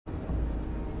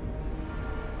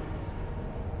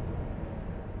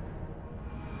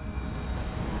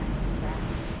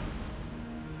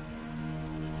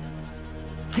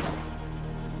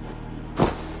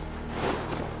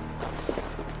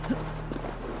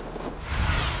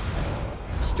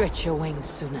Stretch your wings,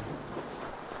 Sunan.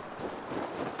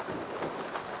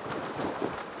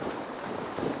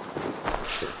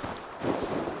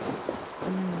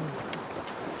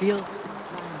 Feels like a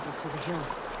climb to the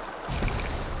hills.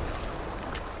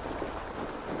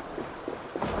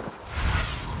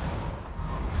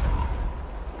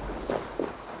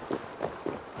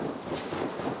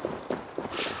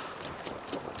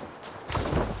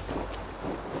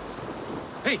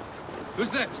 Hey, who's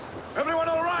that? Everyone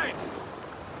all right?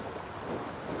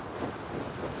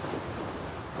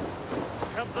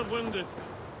 Help the wounded,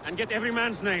 and get every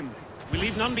man's name. We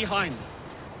leave none behind.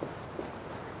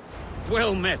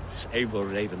 Well met, Eivor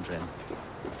Ravenfriend.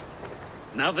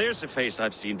 Now there's a face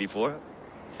I've seen before.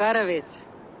 Faravid.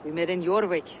 We met in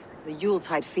Jorvik, the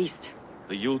Yuletide feast.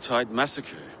 The Yuletide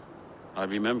massacre. I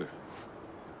remember.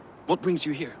 What brings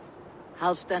you here?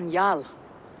 Halfdan Jarl.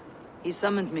 He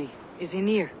summoned me. Is he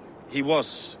near? He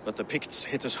was, but the Picts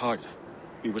hit us hard.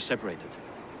 We were separated.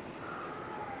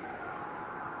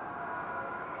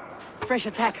 Fresh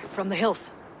attack from the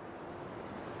hills.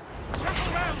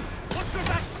 Check around! What's your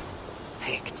backs?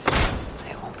 Picts.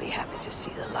 They won't be happy to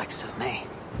see the likes of me.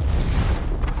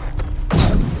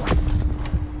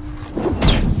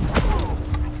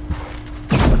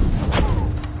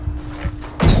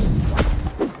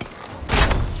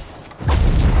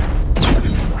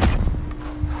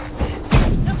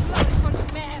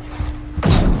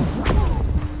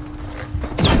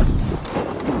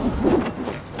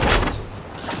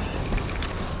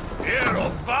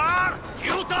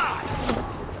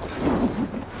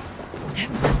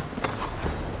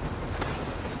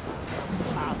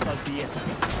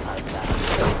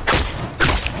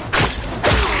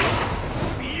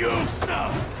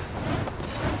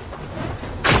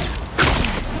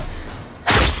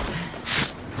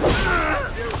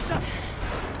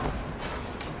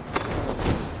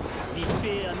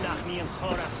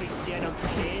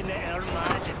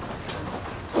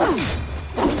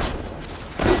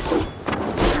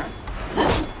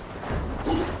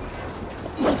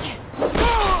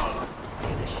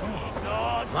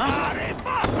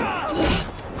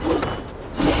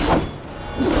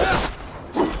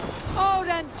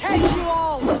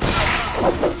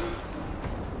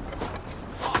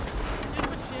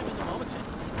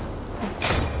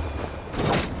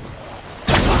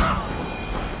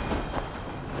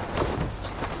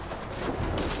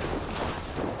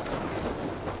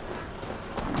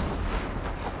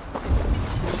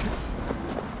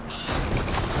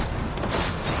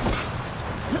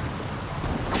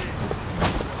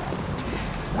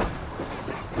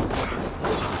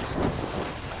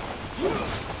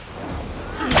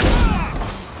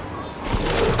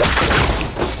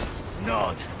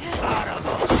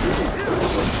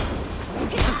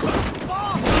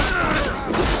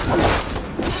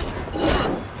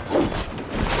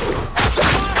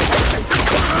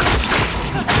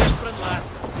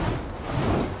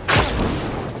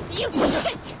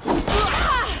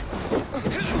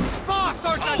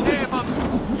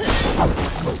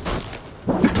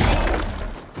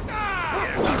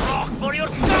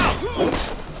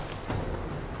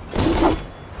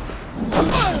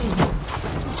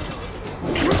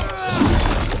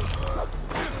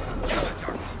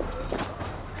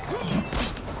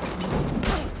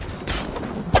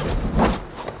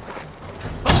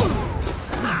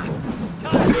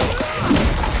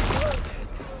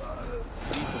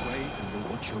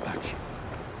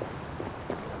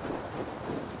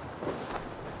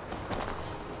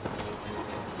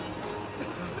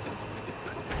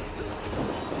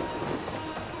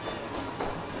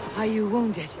 Are you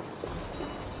wounded?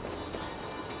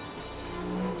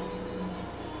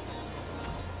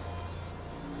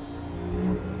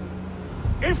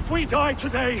 If we die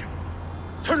today,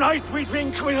 tonight we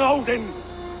drink with Odin.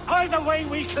 Either way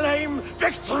we claim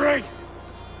victory!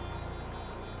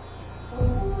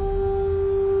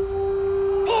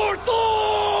 For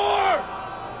Thor!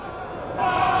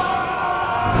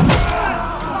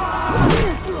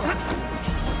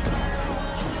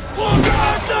 For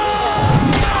Valhalla!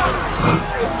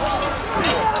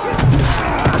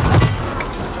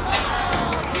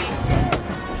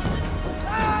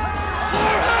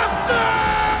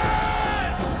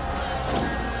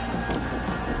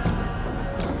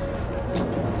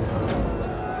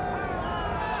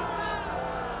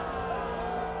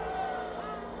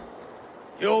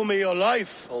 You owe me your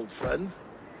life, old friend.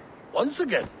 Once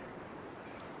again.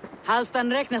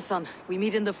 Halfdan Ragnarsson, we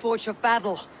meet in the Forge of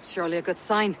Battle. Surely a good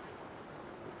sign.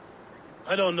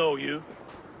 I don't know you.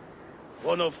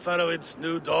 One of Faravid's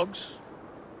new dogs?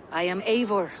 I am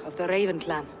Eivor of the Raven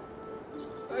clan.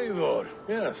 Eivor,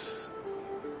 yes.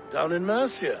 Down in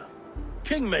Mercia.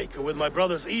 kingmaker with my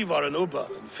brothers Ivar and Ubba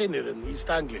and Finir in East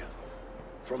Anglia.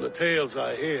 From the tales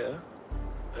I hear,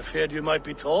 I feared you might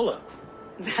be taller.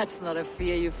 That's not a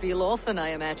fear you feel often, I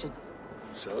imagine.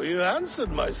 So you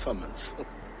answered my summons.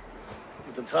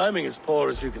 But the timing is poor,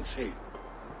 as you can see.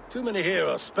 Too many here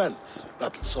are spent,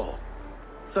 battle-sore,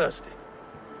 thirsty.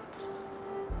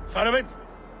 Faravid,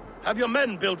 have your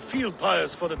men build field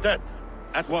pyres for the dead.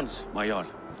 At once, my Jarl.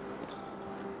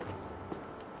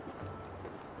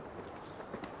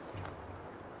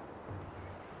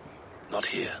 Not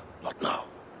here, not now.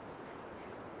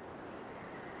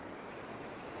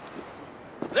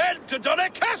 Then to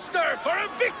Doncaster for a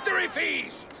victory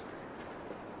feast!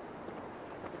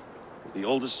 The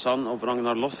oldest son of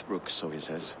Ragnar Lothbrok, so he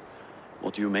says.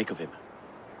 What do you make of him?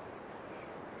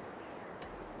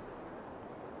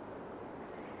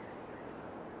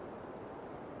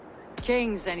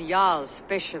 Kings and jarls,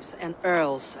 bishops and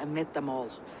earls, amid them all.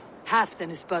 Halfdan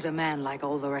is but a man like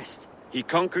all the rest. He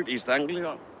conquered East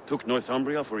Anglia, took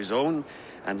Northumbria for his own,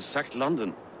 and sacked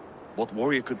London. What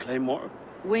warrior could claim more?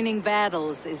 Winning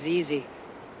battles is easy.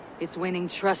 It's winning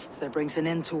trust that brings an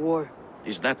end to war.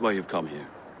 Is that why you've come here?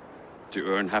 To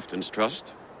earn Halfdan's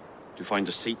trust? To find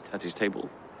a seat at his table?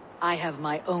 I have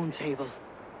my own table.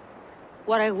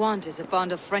 What I want is a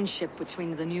bond of friendship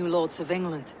between the new lords of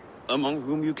England. Among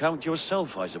whom you count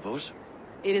yourself, I suppose?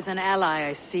 It is an ally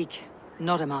I seek,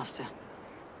 not a master.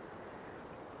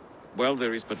 Well,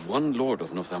 there is but one lord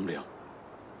of Northumbria.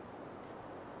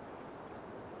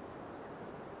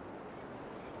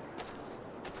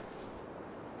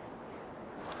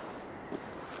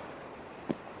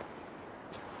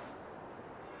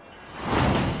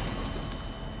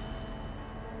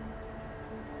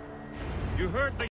 You heard the